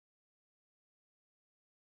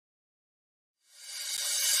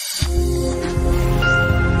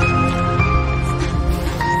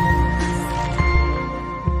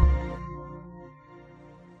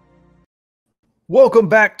Welcome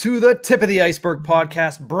back to the Tip of the Ice-Burgh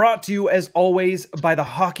podcast, brought to you as always by the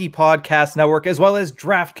Hockey Podcast Network, as well as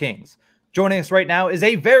DraftKings. Joining us right now is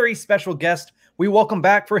a very special guest. We welcome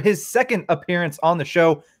back for his second appearance on the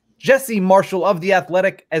show, Jesse Marshall of The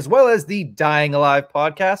Athletic, as well as the Dying Alive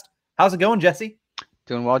podcast. How's it going, Jesse?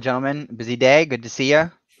 Doing well, gentlemen. Busy day. Good to see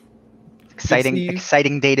you.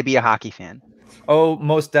 Exciting day to be a hockey fan. Oh,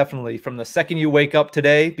 most definitely. From the second you wake up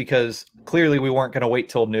today, because clearly we weren't going to wait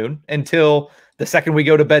till noon, until the second we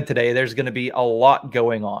go to bed today, there's going to be a lot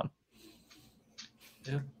going on.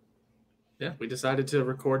 Yeah. We decided to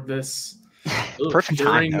record this. Perfect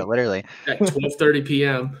time, though, literally. At 12:30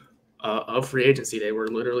 p.m. Of free agency day. We're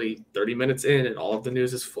literally 30 minutes in, and all of the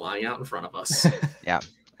news is flying out in front of us. Yeah.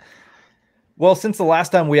 Well, since the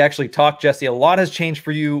last time we actually talked, Jesse, a lot has changed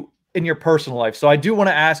for you in your personal life. So I do want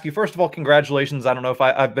to ask you, first of all, congratulations. I don't know if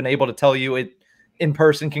I've been able to tell you it in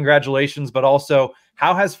person, congratulations, but also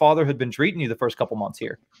how has fatherhood been treating you the first couple months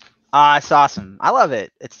here? It's awesome. I love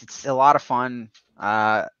it. It's a lot of fun.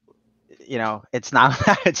 It's not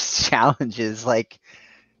without its challenges, like,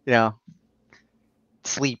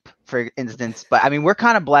 sleep, for instance. But I mean, we're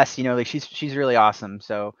kind of blessed, like she's really awesome.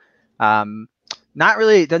 So,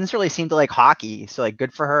 doesn't really seem to like hockey. So like,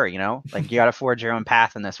 good for her, like you got to forge your own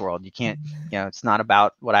path in this world. You can't, it's not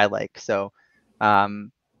about what I like. So,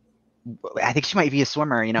 I think she might be a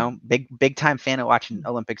swimmer, big time fan of watching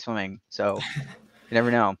Olympic swimming. So you never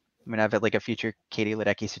know. I mean, I've had like a future Katie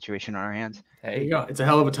Ledecky situation on our hands. There you go. It's a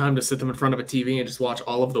hell of a time to sit them in front of a TV and just watch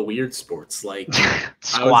all of the weird sports like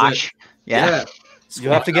squash. Yeah. You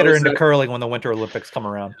have to get her into curling when the Winter Olympics come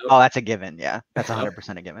around. Oh, that's a given. Yeah, that's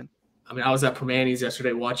 100% a given. I mean, I was at Permanis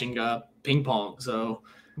yesterday watching ping pong. So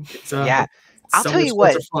it's yeah. I'll tell you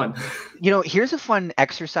what. Fun. Here's a fun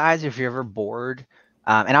exercise if you're ever bored.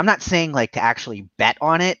 And I'm not saying like to actually bet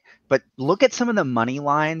on it, but look at some of the money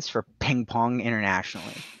lines for ping pong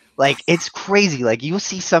internationally. Like, it's crazy. Like, you'll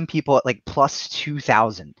see some people at like plus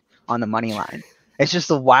 2,000 on the money line. It's just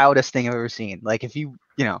the wildest thing I've ever seen. Like, if you're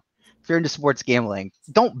into sports gambling,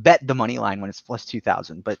 don't bet the money line when it's plus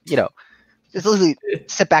 2,000. But just literally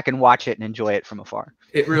sit back and watch it and enjoy it from afar.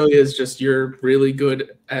 It really is just you're really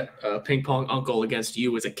good at ping pong uncle against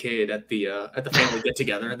you as a kid at the family get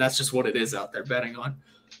together, and that's just what it is out there betting on.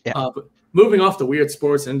 Yeah. But moving off the weird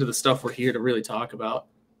sports into the stuff we're here to really talk about,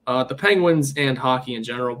 the Penguins and hockey in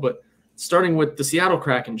general. But starting with the Seattle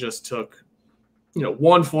Kraken, just took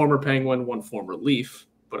one former Penguin, one former Leaf,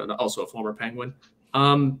 but also a former Penguin.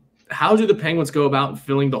 How do the Penguins go about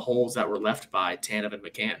filling the holes that were left by Tanev and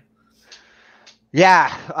McCann?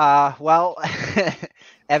 Yeah, well,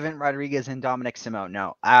 Evan Rodrigues and Dominic Simone.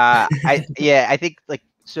 No, I think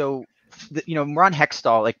Ron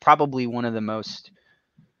Hextall, like probably one of the most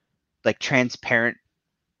like transparent,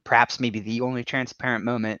 perhaps maybe the only transparent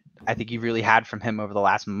moment I think you really had from him over the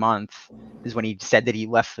last month is when he said that he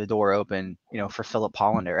left the door open, for Philip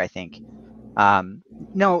Hollander. I think,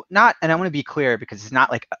 no, not, and I want to be clear because it's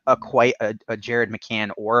not like quite a Jared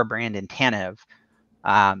McCann or a Brandon Tanev.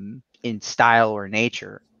 In style or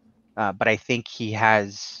nature, but I think he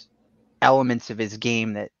has elements of his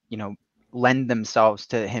game that lend themselves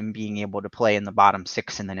to him being able to play in the bottom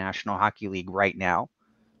six in the National Hockey League right now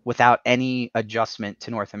without any adjustment to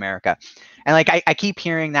North America. And like I keep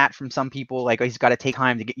hearing that from some people, like, oh, he's got to take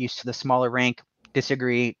time to get used to the smaller rank.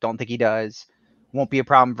 Disagree. Don't think he does. Won't be a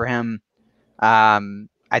problem for him.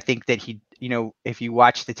 I think that he, if you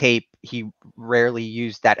watch the tape, he rarely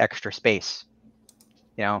used that extra space.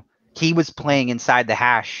 He was playing inside the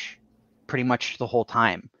hash pretty much the whole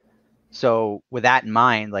time. So with that in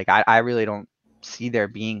mind, like I really don't see there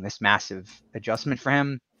being this massive adjustment for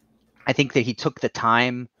him. I think that he took the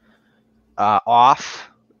time off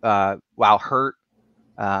while hurt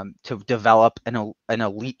to develop an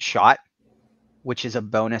elite shot, which is a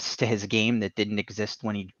bonus to his game that didn't exist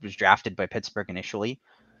when he was drafted by Pittsburgh initially.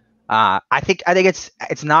 I think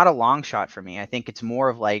it's not a long shot for me. I think it's more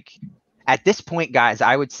of like, at this point, guys,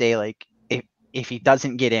 I would say like if he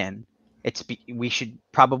doesn't get in, we should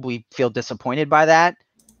probably feel disappointed by that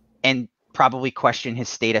and probably question his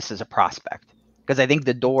status as a prospect, because I think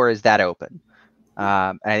the door is that open.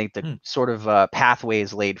 I think the sort of pathway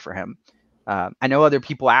is laid for him. I know other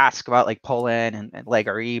people ask about like Poland and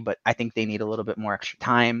Legare, but I think they need a little bit more extra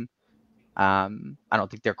time. I don't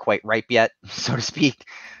think they're quite ripe yet, so to speak.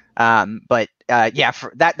 But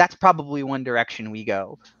for that's probably one direction we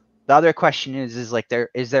go. The other question is like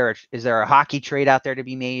is there a hockey trade out there to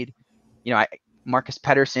be made? Marcus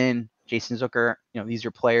Pettersson, Jason Zucker, these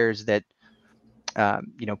are players that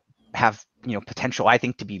have potential, I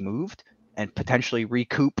think, to be moved and potentially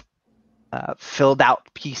recoup filled out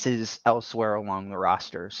pieces elsewhere along the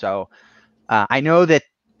roster. So I know that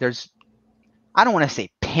there's, I don't want to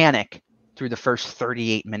say panic through the first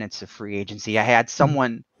 38 minutes of free agency. I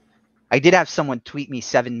did have someone tweet me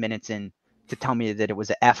 7 minutes in to tell me that it was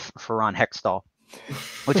an F for Ron Hextall,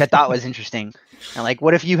 which I thought was interesting. And like,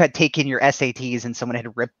 what if you had taken your SATs and someone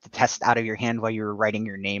had ripped the test out of your hand while you were writing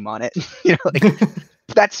your name on it? Like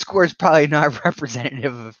that score is probably not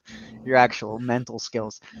representative of your actual mental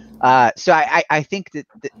skills. So I think that,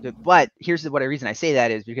 but here's the reason I say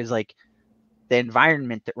that is because like the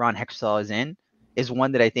environment that Ron Hextall is in is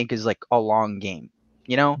one that I think is like a long game.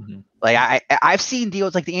 Like I've seen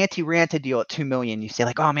deals like the Antti Ranta deal at $2 million. You say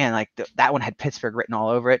like, oh man, like that one had Pittsburgh written all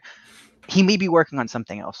over it. He may be working on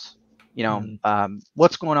something else.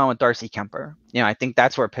 What's going on with Darcy Kemper? I think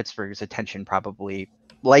that's where Pittsburgh's attention probably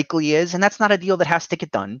likely is, and that's not a deal that has to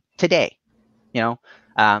get done today. So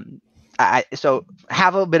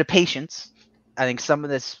have a bit of patience. I think some of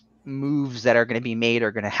this moves that are going to be made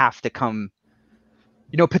are going to have to come,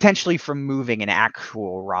 potentially from moving an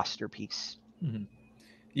actual roster piece. Mm-hmm.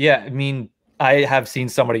 Yeah, I mean, I have seen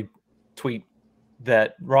somebody tweet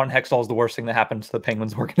that Ron Hextall is the worst thing that happened to the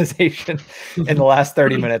Penguins organization in the last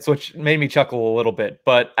 30 minutes, which made me chuckle a little bit.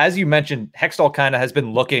 But as you mentioned, Hextall kind of has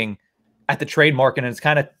been looking at the trade market, and it's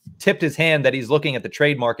kind of tipped his hand that he's looking at the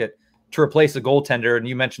trade market to replace a goaltender. And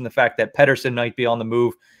you mentioned the fact that Pettersson might be on the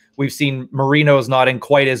move. We've seen Marino's not in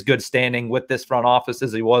quite as good standing with this front office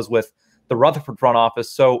as he was with the Rutherford front office.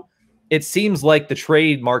 So it seems like the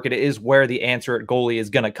trade market is where the answer at goalie is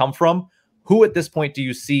going to come from. Who at this point do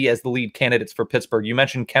you see as the lead candidates for Pittsburgh? You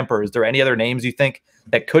mentioned Kemper. Is there any other names you think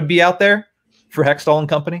that could be out there for Hextall and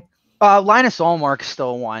company? Linus Ullmark's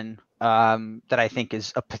still one that I think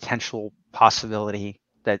is a potential possibility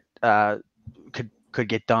that could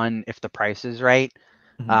get done if the price is right.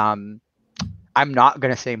 Mm-hmm. I'm not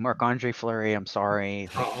going to say Marc-Andre Fleury. I'm sorry.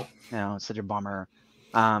 It's such a bummer.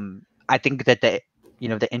 I think that the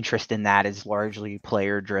interest in that is largely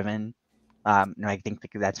player driven. I think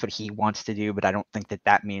that's what he wants to do, but I don't think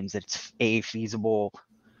that means that it's A, feasible,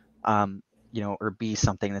 or B,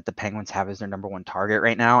 something that the Penguins have as their number one target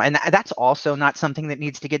right now. And that's also not something that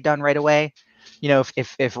needs to get done right away.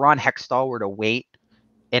 If Ron Hextall were to wait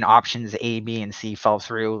and options A, B, and C fell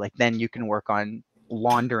through, like then you can work on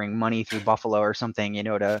laundering money through Buffalo or something,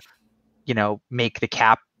 to make the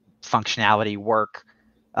cap functionality work.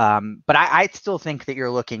 But I still think that you're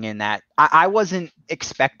looking in that. I wasn't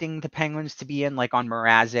expecting the Penguins to be in like on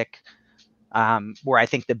Mrazek, where I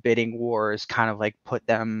think the bidding wars kind of like put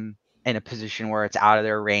them in a position where it's out of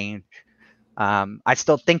their range. I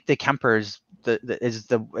still think the Kemper is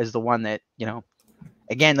the one that,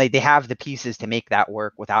 again, like they have the pieces to make that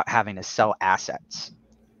work without having to sell assets.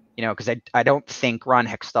 Because I don't think Ron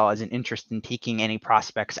Hextall has an interest in taking any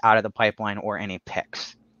prospects out of the pipeline or any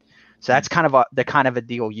picks. So that's kind of the kind of a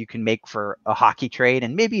deal you can make for a hockey trade,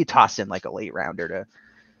 and maybe you toss in like a late rounder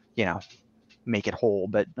to, make it whole.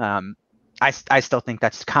 But I still think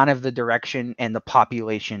that's kind of the direction and the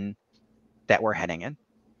population that we're heading in.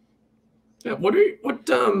 Yeah.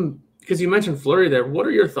 Because you mentioned Fleury there. What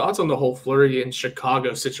are your thoughts on the whole Fleury and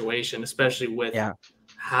Chicago situation, especially with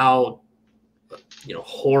how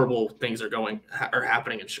horrible things are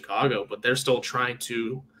happening in Chicago, but they're still trying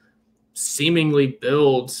to seemingly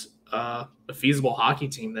build a feasible hockey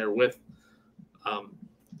team there with a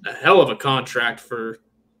hell of a contract for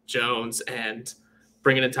Jones and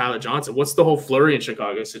bringing in Tyler Johnson. What's the whole Fleury and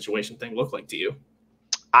Chicago situation thing look like to you?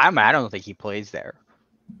 I don't think he plays there.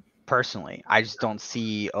 Personally, I just don't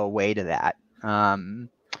see a way to that. I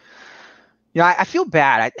feel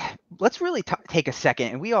bad. Let's really take a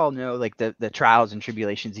second, and we all know like the trials and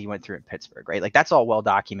tribulations he went through in Pittsburgh, right? Like that's all well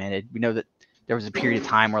documented. We know that there was a period of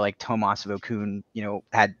time where like Tomas Vokoun,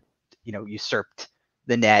 had usurped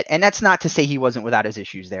the net, and that's not to say he wasn't without his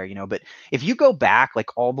issues there, but if you go back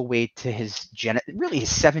like all the way to his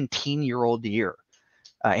 17-year-old year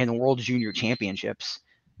in the World Junior Championships,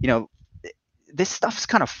 this stuff's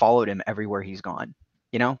kind of followed him everywhere he's gone.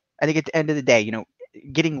 I think at the end of the day,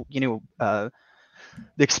 getting the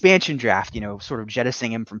expansion draft, sort of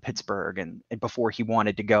jettisoning him from Pittsburgh and before he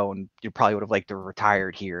wanted to go, and you probably would have liked to have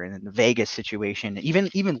retired here, and then the Vegas situation,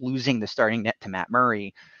 even losing the starting net to Matt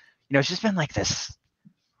Murray, it's just been like this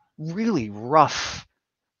really rough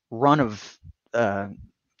run of I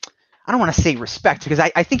don't want to say respect, because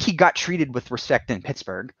I think he got treated with respect in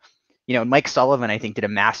Pittsburgh. Mike Sullivan, I think, did a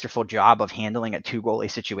masterful job of handling a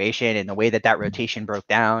 2-goalie situation and the way that rotation broke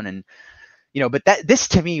down. And, but this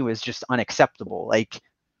to me was just unacceptable. Like,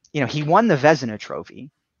 he won the Vezina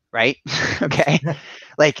Trophy, right? Okay.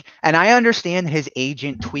 Like, and I understand his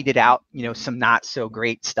agent tweeted out, some not so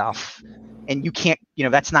great stuff, And you can't,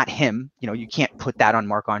 that's not him. You can't put that on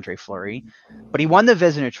Marc-Andre Fleury. But he won the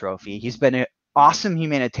Vezina Trophy. He's been an awesome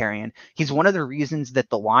humanitarian. He's one of the reasons that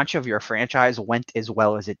the launch of your franchise went as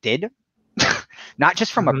well as it did. Not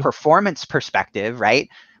just from a performance perspective, right?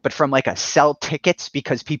 But from like a sell tickets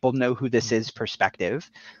because people know who this is perspective.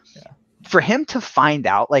 Yeah. For him to find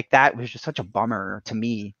out like that was just such a bummer to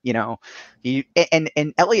me,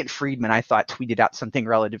 and Elliot Friedman, I thought, tweeted out something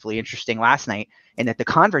relatively interesting last night, and that the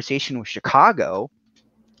conversation with Chicago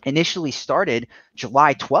initially started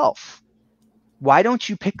July 12th. Why don't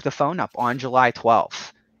you pick the phone up on July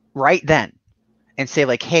 12th right then and say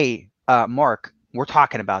like, hey, Mark, we're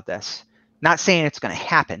talking about this. Not saying it's going to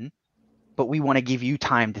happen, but we want to give you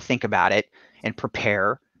time to think about it and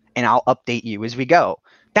prepare, and I'll update you as we go.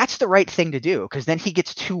 That's the right thing to do, because then he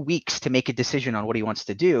gets 2 weeks to make a decision on what he wants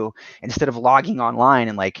to do instead of logging online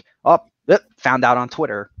and like, oh, found out on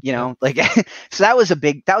Twitter, like, so that was a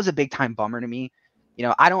big time bummer to me.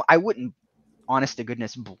 I wouldn't, honest to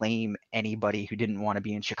goodness, blame anybody who didn't want to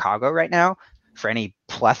be in Chicago right now for any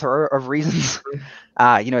plethora of reasons,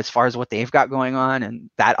 as far as what they've got going on and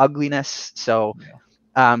that ugliness. So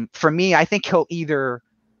for me, I think he'll either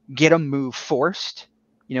get a move forced,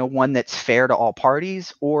 one that's fair to all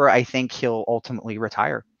parties, or I think he'll ultimately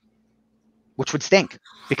retire, which would stink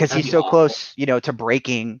because he's so close, to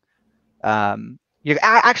breaking.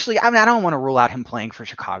 Actually, I don't want to rule out him playing for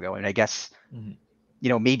Chicago, and I guess,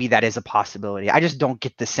 maybe that is a possibility. I just don't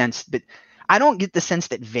get the sense that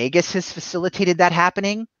Vegas has facilitated that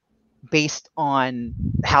happening based on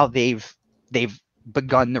how they've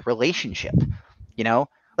begun the relationship.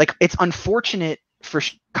 Like, it's unfortunate for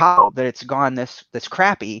Chicago that it's gone this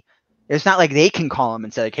crappy. It's not like they can call him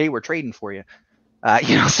and say like, hey, we're trading for you.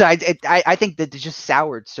 So I think that it just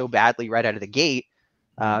soured so badly right out of the gate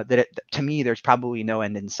that to me, there's probably no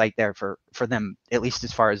end in sight there for them, at least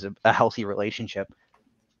as far as a healthy relationship.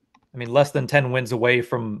 I mean, less than 10 wins away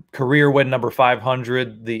from career win number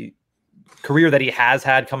 500, the career that he has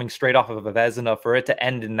had coming straight off of a Vezina, for it to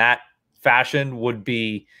end in that fashion would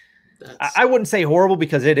be, I wouldn't say horrible,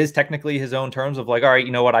 because it is technically his own terms of like, all right,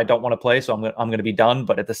 you know what, I don't want to play, so I'm going to be done.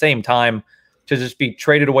 But at the same time, to just be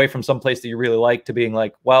traded away from some place that you really like to being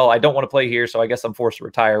like, well, I don't want to play here, so I guess I'm forced to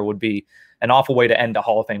retire, would be an awful way to end a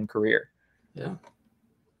Hall of Fame career. Yeah.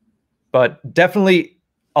 But definitely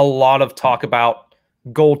a lot of talk about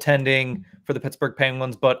goaltending for the Pittsburgh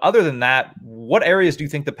Penguins. But other than that, what areas do you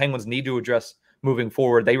think the Penguins need to address moving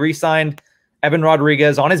forward? They re-signed Evan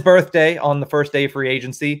Rodrigues on his birthday on the first day of free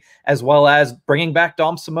agency, as well as bringing back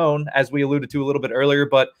Dom Simone, as we alluded to a little bit earlier.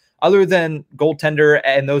 But other than goaltender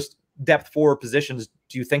and those depth forward positions,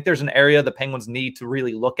 do you think there's an area the Penguins need to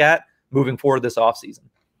really look at moving forward this offseason?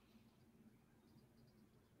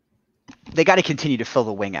 They got to continue to fill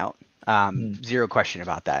the wing out. Zero question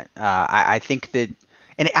about that. I think that,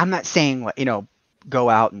 and I'm not saying, go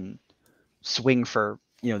out and swing for,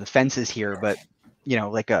 the fences here, but,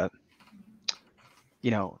 I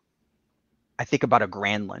think about a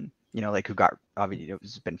Granlund, like who got, obviously,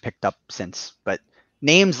 has been picked up since, but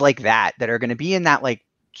names like that are going to be in that like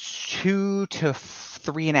 2 to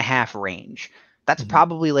 3.5 range. That's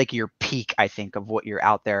probably like your peak, I think, of what you're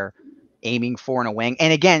out there aiming for in a wing.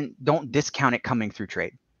 And again, don't discount it coming through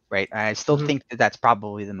trade, right? I still think that that's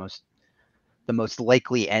probably the most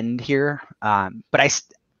likely end here. But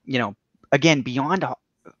again, beyond,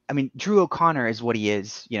 Drew O'Connor is what he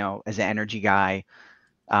is, as an energy guy.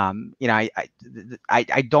 I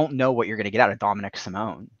don't know what you're going to get out of Dominic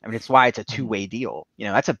Simone. It's why it's a two-way deal.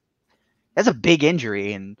 That's a big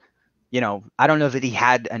injury, and I don't know that he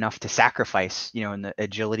had enough to sacrifice, in the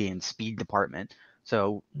agility and speed department.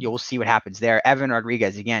 So you'll see what happens there. Evan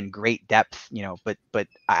Rodrigues, again, great depth, but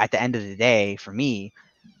at the end of the day, for me,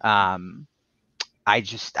 I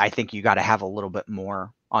think you got to have a little bit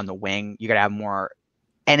more on the wing. You got to have more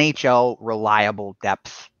NHL reliable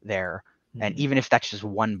depth there. And even if that's just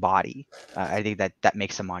one body, I think that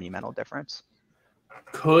makes a monumental difference.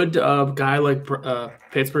 Could a guy like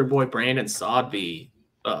Pittsburgh boy Brandon Saad be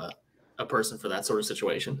a person for that sort of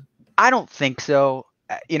situation? I don't think so.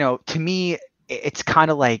 To me, it's kind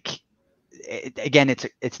of like, again,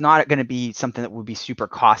 it's not going to be something that would be super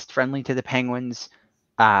cost friendly to the Penguins.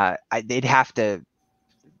 They'd have to,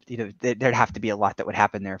 there'd have to be a lot that would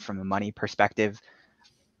happen there from a money perspective.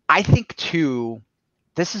 I think too,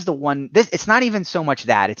 this is the one. It's not even so much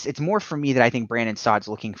that it's more for me that I think Brandon Saad's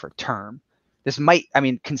looking for term. This might,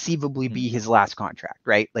 conceivably be his last contract,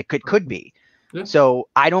 right? Like could be. Yeah. So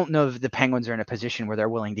I don't know if the Penguins are in a position where they're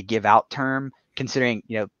willing to give out term, considering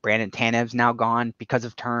Brandon Tanev's now gone because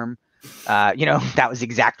of term. That was the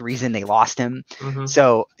exact reason they lost him. Mhm.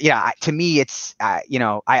 So, yeah, to me, it's,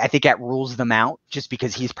 I think that rules them out just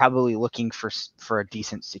because he's probably looking for a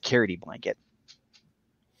decent security blanket.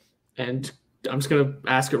 And I'm just going to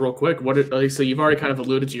ask it real quick. So you've already kind of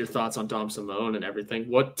alluded to your thoughts on Dom Simone and everything.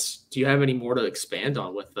 What do you have any more to expand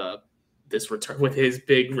on with this return, with his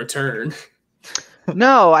big return?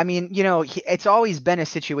 No, I mean, it's always been a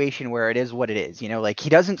situation where it is what it is, like he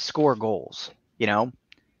doesn't score goals,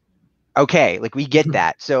 Okay, like we get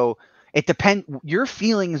that. So it depends. Your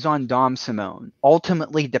feelings on Dom Simone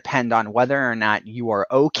ultimately depend on whether or not you are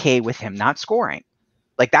okay with him not scoring.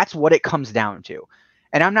 Like that's what it comes down to.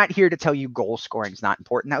 And I'm not here to tell you goal scoring is not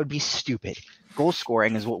important. That would be stupid. Goal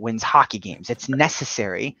scoring is what wins hockey games. It's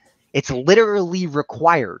necessary. It's literally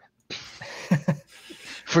required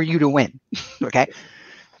for you to win. Okay.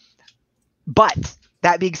 But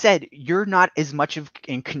that being said, you're not as much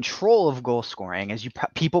in control of goal scoring as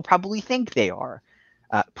people probably think they are.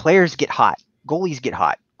 Players get hot. Goalies get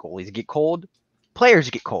hot. Goalies get cold. Players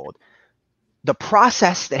get cold. The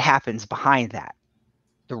process that happens behind that,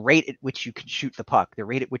 the rate at which you can shoot the puck, the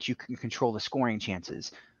rate at which you can control the scoring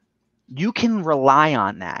chances, you can rely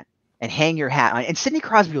on that and hang your hat on. And Sidney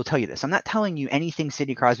Crosby will tell you this. I'm not telling you anything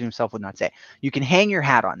Sidney Crosby himself would not say. You can hang your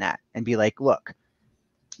hat on that and be like, look,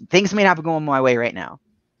 things may not be going my way right now,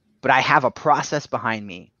 but I have a process behind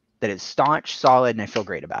me that is staunch, solid, and I feel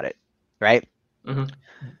great about it, right? Mm-hmm.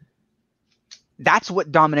 That's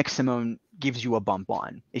what Dominic Simone gives you a bump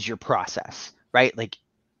on, is your process, right? Like,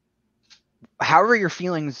 however your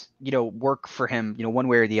feelings, work for him, one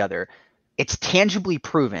way or the other, it's tangibly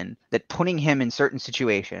proven that putting him in certain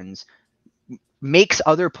situations makes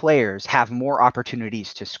other players have more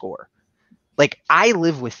opportunities to score. Like, I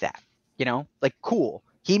live with that, like, cool.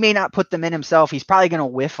 He may not put them in himself. He's probably going to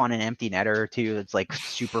whiff on an empty netter or two. It's like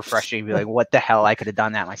super frustrating. Be like, what the hell? I could have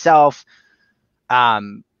done that myself.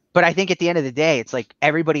 But I think at the end of the day, it's like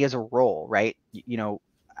everybody has a role, right?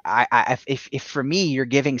 If for me, you're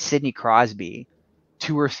giving Sidney Crosby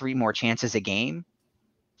 2 or 3 more chances a game,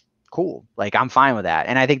 cool. Like, I'm fine with that.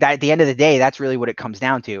 And I think that at the end of the day, that's really what it comes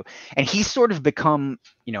down to. And he's sort of become,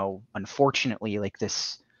 unfortunately, like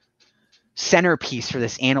this centerpiece for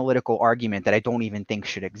this analytical argument that I don't even think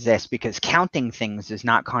should exist, because counting things is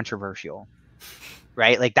not controversial,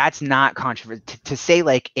 right? Like, that's not controversial to say,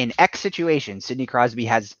 like, in X situation, Sidney Crosby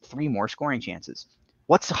has 3 more scoring chances.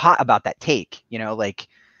 What's hot about that take?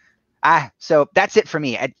 So that's it for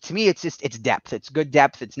me. To me, it's depth. It's good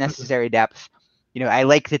depth. It's necessary depth. I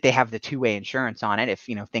like that they have the 2-way insurance on it. If,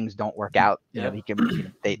 things don't work out, he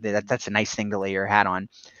can, that's a nice thing to lay your hat on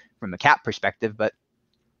from a cap perspective. But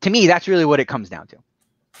to me, that's really what it comes down to.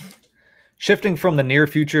 Shifting from the near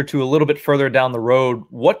future to a little bit further down the road,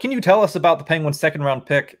 what can you tell us about the Penguins' second-round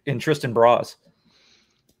pick in Tristan Bras?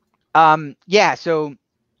 Yeah, so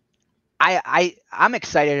I'm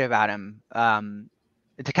excited about him.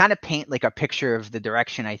 To kind of paint like a picture of the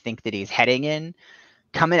direction I think that he's heading in,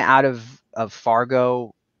 coming out of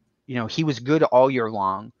Fargo, he was good all year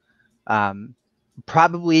long.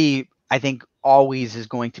 Probably, I think, always is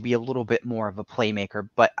going to be a little bit more of a playmaker,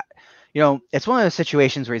 but it's one of those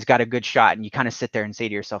situations where he's got a good shot and you kind of sit there and say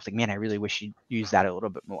to yourself, like, man, I really wish you'd use that a little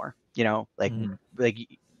bit more, like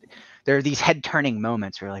there are these head turning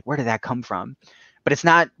moments where you're like, where did that come from? But it's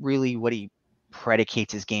not really what he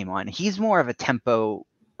predicates his game on. He's more of a tempo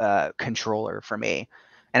controller for me.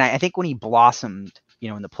 And I think when he blossomed,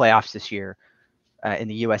 in the playoffs this year in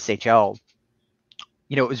the USHL,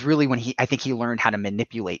 it was really when I think he learned how to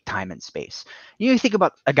manipulate time and space. You think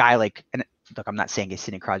about a guy like, and look, I'm not saying it's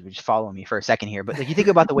Sidney Crosby, just follow me for a second here, but like you think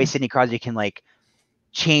about the way Sidney Crosby can like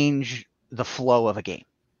change the flow of a game,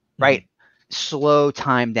 right? Slow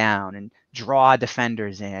time down and draw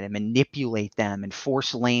defenders in and manipulate them and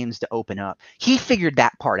force lanes to open up. He figured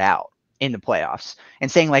that part out in the playoffs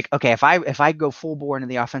and saying like, okay, if I go full bore into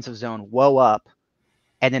the offensive zone, whoa up,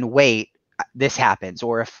 and then wait, this happens.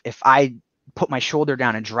 Or if I put my shoulder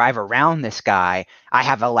down and drive around this guy, I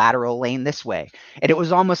have a lateral lane this way. And it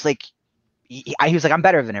was almost like he was like, I'm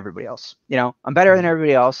better than everybody else. I'm better than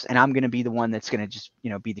everybody else, and I'm going to be the one that's going to just,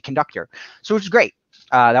 be the conductor. So it's great.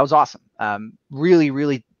 That was awesome. Really,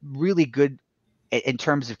 really, really good in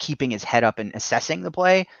terms of keeping his head up and assessing the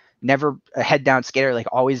play. Never a head down skater, like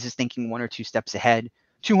always is thinking 1 or 2 steps ahead.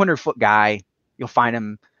 200-foot guy, you'll find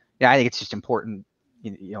him. I think it's just important,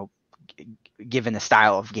 given the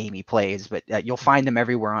style of game he plays, but you'll find him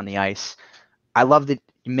everywhere on the ice. I love that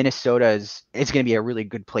Minnesota it's going to be a really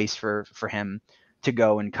good place for him to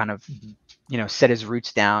go and kind of, set his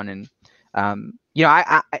roots down. And,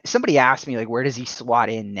 I somebody asked me, like, where does he slot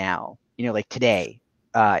in now? Like today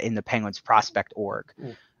in the Penguins prospect org.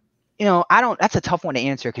 that's a tough one to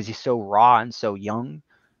answer because he's so raw and so young,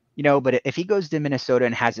 but if he goes to Minnesota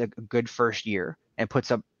and has a good first year and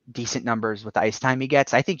puts up decent numbers with the ice time he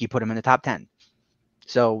gets, I think you put him in the top 10.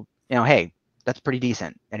 So, hey, that's pretty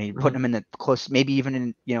decent. And you put him in the close, maybe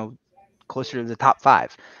even in, closer to the top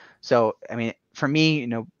 5. So, I mean, for me,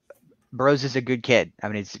 Burroughs is a good kid. I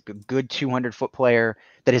mean, he's a good 200-foot player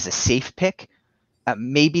that is a safe pick.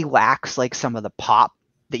 Maybe lacks like some of the pop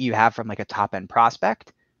that you have from like a top end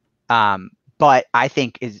prospect. But I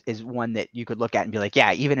think is one that you could look at and be like,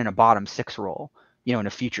 yeah, even in a bottom 6 role, in a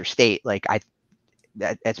future state, like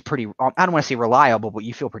that's pretty, I don't want to say reliable, but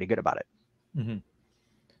you feel pretty good about it. Mm-hmm.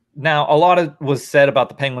 Now, a lot was said about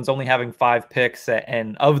the Penguins only having 5 picks,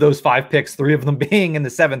 and of those 5 picks, 3 of them being in the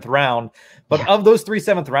 7th round. But of those 3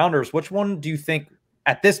 7th rounders, which one do you think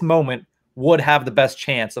at this moment would have the best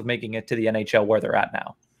chance of making it to the NHL where they're at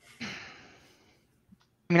now?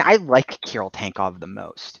 I mean, I like Kirill Tankov the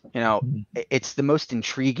most. It's the most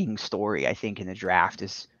intriguing story, I think, in the draft.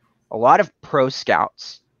 Is a lot of pro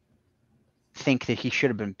scouts think that he should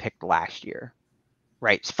have been picked last year,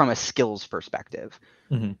 right? From a skills perspective.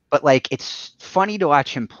 Mm-hmm. But like, it's funny to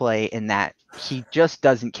watch him play in that he just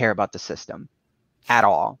doesn't care about the system at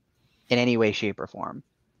all in any way, shape, or form.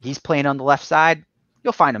 He's playing on the left side.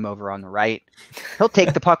 You'll find him over on the right. He'll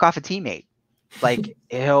take the puck off a teammate. Like,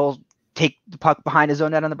 he'll take the puck behind his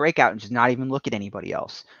own net on the breakout and just not even look at anybody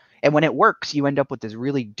else. And when it works, you end up with this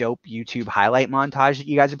really dope YouTube highlight montage that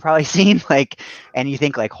you guys have probably seen. And you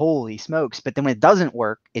think like, holy smokes. But then when it doesn't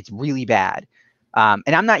work, it's really bad. And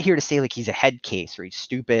I'm not here to say like he's a head case or he's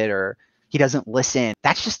stupid or he doesn't listen.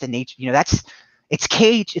 That's just the nature. It's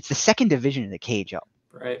cage. It's the 2nd division of the KHL.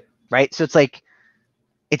 Right. So it's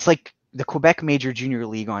like the Quebec Major Junior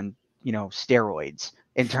League on, steroids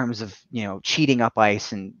in terms of, cheating up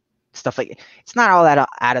ice and stuff like it's not all that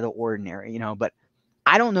out of the ordinary, but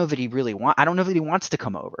I don't know that he really I don't know that he wants to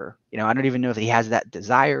come over. I don't even know if he has that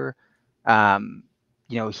desire.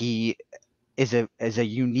 He is a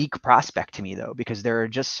unique prospect to me though, because there are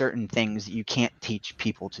just certain things that you can't teach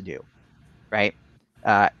people to do. Right.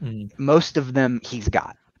 Most of them he's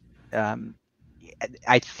got.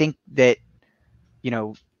 I think that,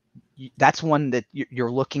 that's one that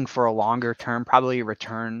you're looking for a longer term, probably a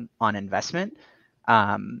return on investment.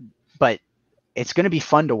 But it's going to be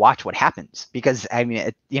fun to watch what happens because I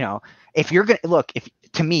mean, if you're going to look,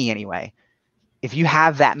 to me anyway, if you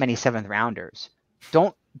have that many 7th rounders,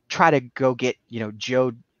 don't try to go get,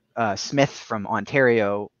 Joe Smith from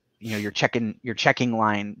Ontario, your checking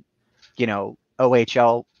line,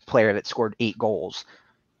 OHL player that scored 8 goals.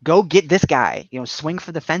 Go get this guy, swing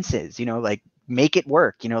for the fences, like make it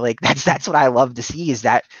work, that's what I love to see is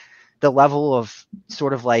that the level of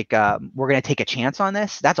sort of like, we're going to take a chance on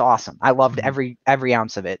this. That's awesome. I loved every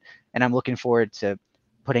ounce of it. And I'm looking forward to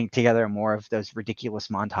putting together more of those ridiculous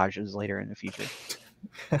montages later in the future.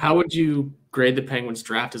 How would you grade the Penguins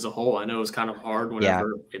draft as a whole? I know it was kind of hard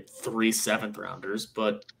whenever it 3 7th rounders,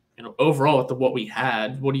 but overall with what we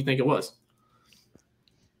had, what do you think it was?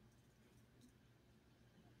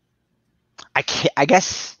 I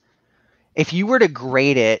guess if you were to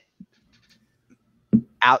grade it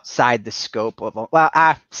outside the scope of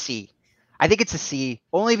C. I think it's a C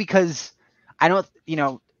only because I don't,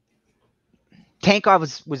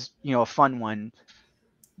 Tankov was a fun one.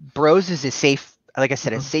 Burroughs is a safe, like I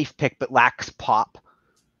said, a safe pick, but lacks pop.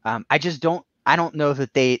 I don't know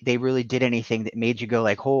that they really did anything that made you go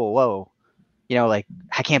like, oh, whoa, like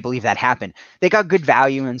I can't believe that happened. They got good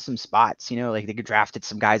value in some spots, like they drafted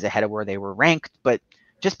some guys ahead of where they were ranked, but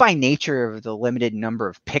just by nature of the limited number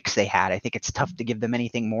of picks they had, I think it's tough to give them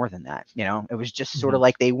anything more than that. It was just sort of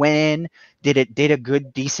like they went in, did a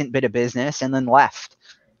good, decent bit of business and then left.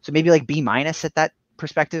 So maybe like B- at that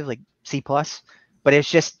perspective, like C+, but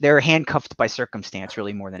it's just, they're handcuffed by circumstance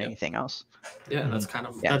really more than anything else. Yeah. That's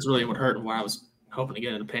that's really what hurt and where I was hoping to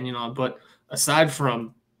get an opinion on. But aside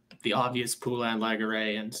from the obvious Poulin,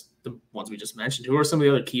 Laguerre, and the ones we just mentioned, who are some of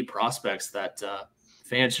the other key prospects that,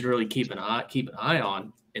 fans should really keep an eye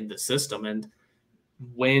on in the system? And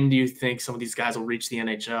when do you think some of these guys will reach the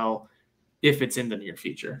NHL if it's in the near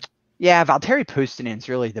future? Yeah, Valtteri Pustinen's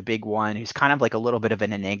really the big one. Who's kind of like a little bit of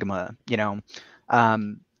an enigma,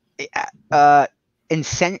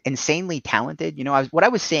 insanely talented. What I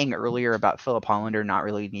was saying earlier about Philip Hollander not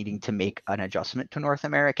really needing to make an adjustment to North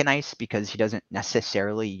American ice because he doesn't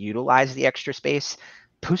necessarily utilize the extra space.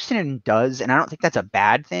 Pustinen does, and I don't think that's a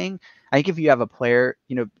bad thing. I think if you have a player,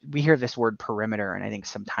 we hear this word perimeter, and I think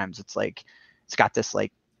sometimes it's like it's got this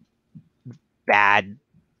like bad,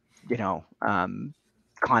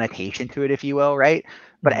 connotation to it, if you will, right?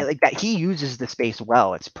 But I like that he uses the space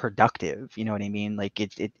well. It's productive. You know what I mean? Like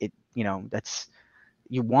it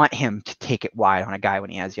you want him to take it wide on a guy when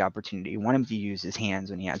he has the opportunity. You want him to use his hands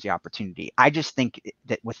when he has the opportunity. I just think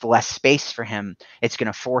that with less space for him, it's going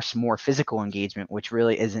to force more physical engagement, which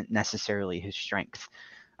really isn't necessarily his strength.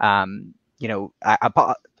 I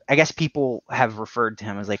guess people have referred to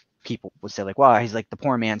him as like, people would say like, well, he's like the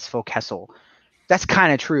poor man's Phil Kessel. That's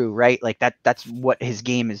kind of true, right? Like that's what his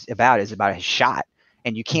game is about his shot.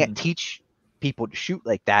 And you can't teach people to shoot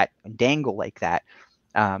like that and dangle like that.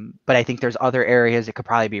 But I think there's other areas that could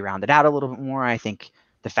probably be rounded out a little bit more. I think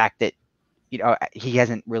the fact that, he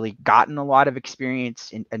hasn't really gotten a lot of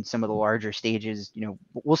experience in some of the larger stages,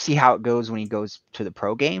 we'll see how it goes when he goes to the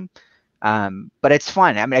pro game. But it's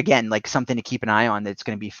fun. I mean, again, like something to keep an eye on that's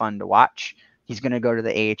going to be fun to watch. He's going to go to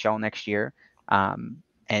the AHL next year.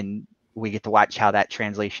 And we get to watch how that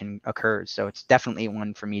translation occurs. So it's definitely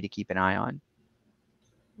one for me to keep an eye on.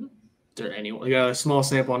 Is there anyone? You got a small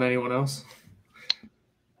sample on anyone else?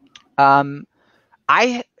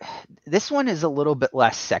 This one is a little bit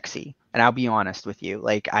less sexy, and I'll be honest with you.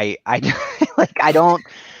 Like I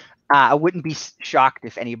wouldn't be shocked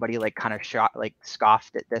if anybody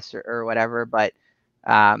scoffed at this or whatever, but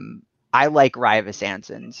I like Ryvis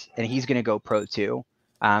Ansons, and he's going to go pro too.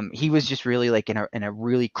 He was just really like in a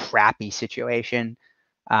really crappy situation.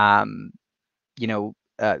 By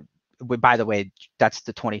the way, that's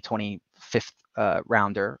the 2025th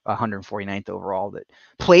rounder, 149th overall, that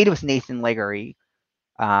played with Nathan Legare.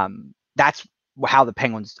 That's how the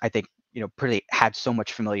Penguins, I think, pretty had so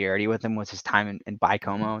much familiarity with him, was his time in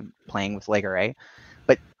Baie-Comeau and playing with Legare.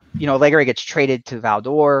 But Legare gets traded to Val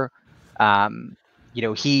d'Or.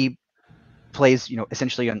 He plays,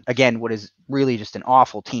 essentially on, again, what is really just an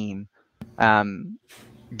awful team.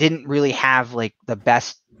 Didn't really have like the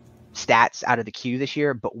best stats out of the queue this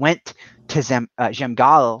year, but went to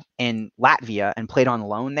Zemgal in Latvia and played on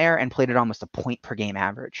loan there and played at almost a point per game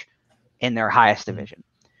average in their highest division.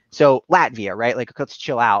 So Latvia, right? Like, let's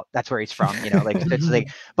chill out. That's where he's from, it's like,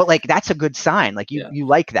 but like, that's a good sign. Like you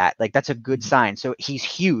like that, like, that's a good sign. So he's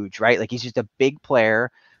huge, right? Like he's just a big player,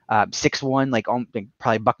 6'1", like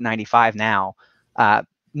probably $195 now.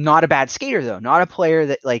 Not a bad skater though. Not a player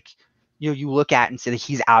that like, you look at and say that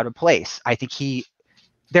he's out of place. I think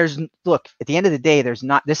look, at the end of the day,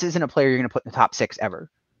 this isn't a player you're going to put in the top 6 ever.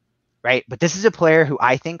 Right. But this is a player who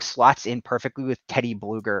I think slots in perfectly with Teddy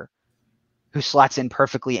Bluger, who slots in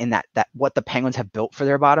perfectly in that what the Penguins have built for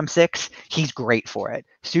their bottom 6. He's great for it.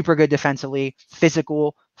 Super good defensively,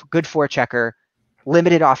 physical, good forechecker,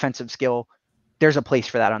 limited offensive skill. There's a place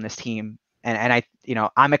for that on this team. And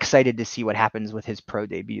I'm excited to see what happens with his pro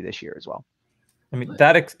debut this year as well. I mean,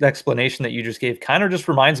 that explanation that you just gave kind of just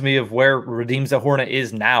reminds me of where Redeems the Hornet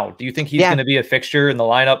is now. Do you think he's going to be a fixture in the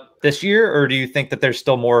lineup this year, or do you think that there's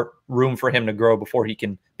still more room for him to grow before he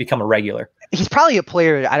can become a regular? He's probably a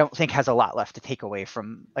player that I don't think has a lot left to take away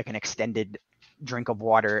from like an extended drink of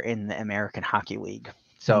water in the American Hockey League.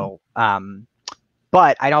 So,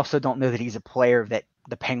 but I also don't know that he's a player that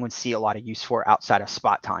the Penguins see a lot of use for outside of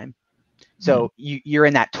spot time. So you're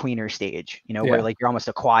in that tweener stage, where like you're almost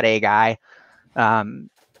a quad A guy.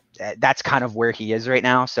 That's kind of where he is right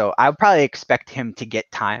now. So I would probably expect him to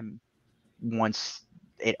get time once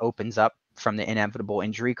it opens up from the inevitable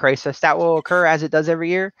injury crisis that will occur as it does every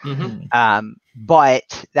year.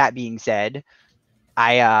 But that being said,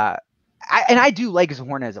 I do like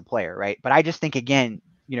Zhorna as a player, right? But I just think, again,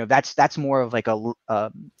 that's more of like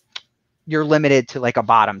you're limited to like a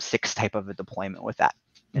bottom 6 type of a deployment with that.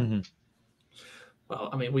 Well,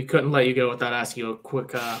 I mean, we couldn't let you go without asking you a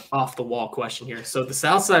quick off-the-wall question here. So the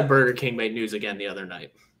Southside Burger King made news again the other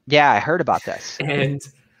night. Yeah, I heard about this. And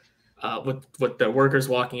with the workers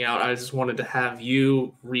walking out, I just wanted to have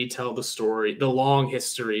you retell the story, the long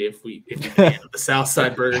history, if you can, of the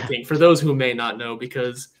Southside Burger King, for those who may not know,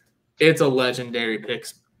 because it's a legendary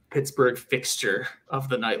Pittsburgh fixture of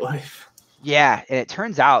the nightlife. Yeah, and it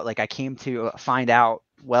turns out, like, I came to find out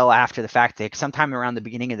well after the fact that sometime around the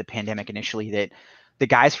beginning of the pandemic initially, that the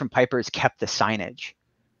guys from Piper's kept the signage.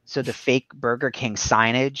 So the fake Burger King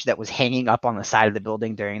signage that was hanging up on the side of the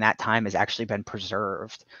building during that time has actually been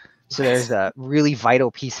preserved. So there's a really vital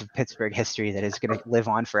piece of Pittsburgh history that is going to live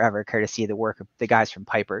on forever, courtesy of the work of the guys from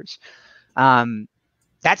Piper's.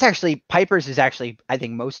 Piper's is actually, I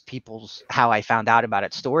think, most people's how I found out about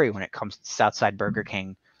its story when it comes to Southside Burger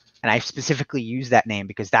King. And I specifically use that name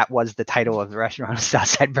because that was the title of the restaurant,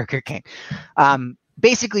 Southside Burger King.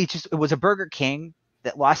 Basically, it was a Burger King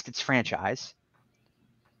that lost its franchise,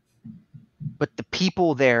 but the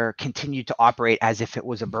people there continued to operate as if it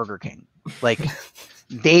was a Burger King. Like,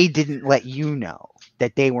 they didn't let you know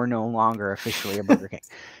that they were no longer officially a Burger King.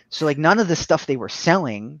 So, like, none of the stuff they were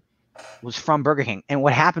selling was from Burger King. And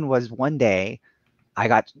what happened was one day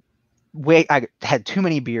I had too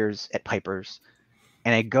many beers at Piper's,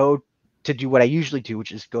 and I go to do what I usually do,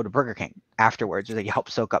 which is go to Burger King afterwards. Like, you help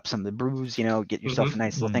soak up some of the brews, you know, get yourself a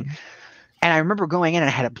nice little thing. And I remember going in and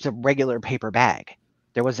I had a regular paper bag.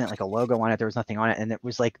 There wasn't like a logo on it. There was nothing on it. And it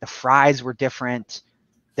was like the fries were different.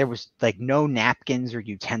 There was like no napkins or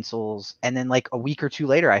utensils. And then like a week or two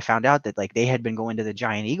later, I found out that like they had been going to the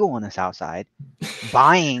Giant Eagle on the South Side,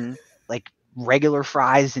 buying like regular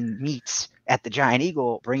fries and meats at the Giant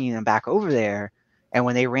Eagle, bringing them back over there. And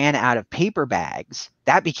when they ran out of paper bags,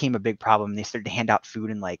 that became a big problem. They started to hand out food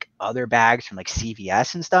in like other bags from like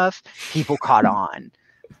CVS and stuff. People caught on.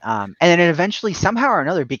 And then it eventually somehow or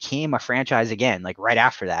another became a franchise again. Like right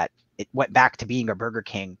after that, it went back to being a Burger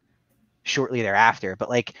King shortly thereafter. But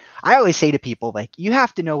like, I always say to people, like, you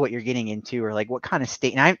have to know what you're getting into, or like what kind of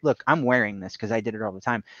state. And I'm wearing this because I did it all the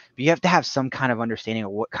time, but you have to have some kind of understanding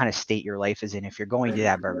of what kind of state your life is in if you're going to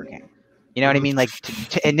that Burger King. You know what I mean? Like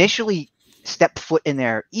to initially step foot in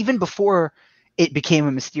there, even before it became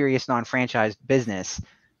a mysterious non-franchise business,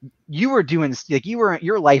 you were doing like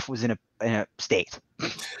your life was in a state.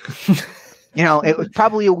 You know, it was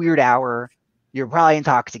probably a weird hour. You're probably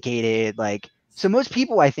intoxicated. Like, so most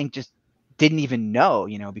people I think just didn't even know,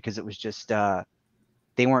 you know, because it was just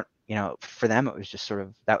they weren't, you know, for them it was just sort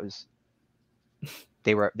of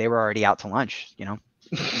they were already out to lunch, you know.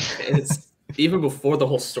 It's even before the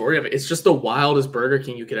whole story of it, it's just the wildest Burger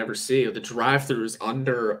King you could ever see. The drive-thru is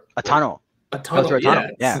under a tunnel. A tunnel, yeah.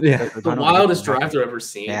 The wildest drive-thru I've ever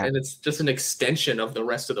seen, and it's just an extension of the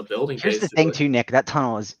rest of the building. Here's the thing too, Nick. That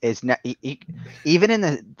tunnel is even in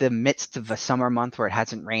the midst of a summer month where it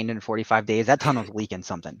hasn't rained in 45 days, that tunnel's leaking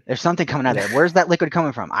something. There's something coming out of there. Where's that liquid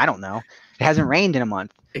coming from? I don't know. It hasn't rained in a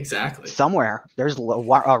month. Exactly. Somewhere there's a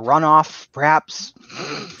runoff, perhaps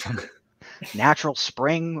from natural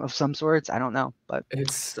spring of some sorts. I don't know, but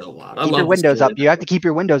it's so wild. Keep your windows up. You have to keep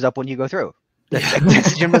your windows up when you go through.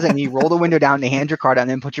 Jim was saying, you roll the window down, they hand your card out, and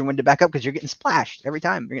then put your window back up because you're getting splashed every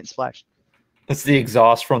time. You're getting splashed. It's the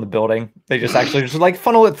exhaust from the building. They just actually just like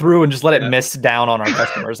funnel it through and just let it mist down on our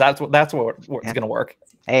customers. That's what's going to work.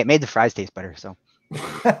 Hey, it made the fries taste better, so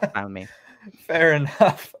fine with me. Fair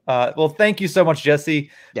enough. Well, thank you so much, Jesse,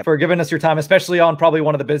 for giving us your time, especially on probably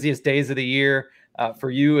one of the busiest days of the year for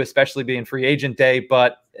you, especially being free agent day.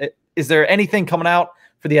 But is there anything coming out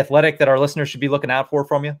for the Athletic that our listeners should be looking out for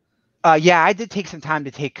from you? Yeah, I did take some time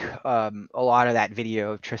to take a lot of that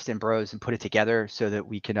video of Tristan Bros and put it together so that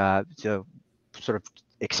we can so sort of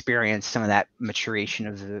experience some of that maturation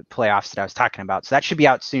of the playoffs that I was talking about. So that should be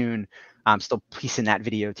out soon. I'm still piecing that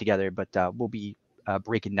video together, but we'll be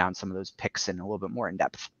breaking down some of those picks in a little bit more in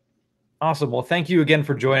depth. Awesome. Well, thank you again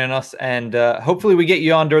for joining us, and hopefully we get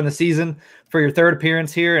you on during the season for your third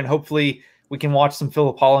appearance here, and hopefully we can watch some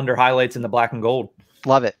Philip Hollander highlights in the black and gold.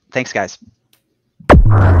 Love it. Thanks, guys.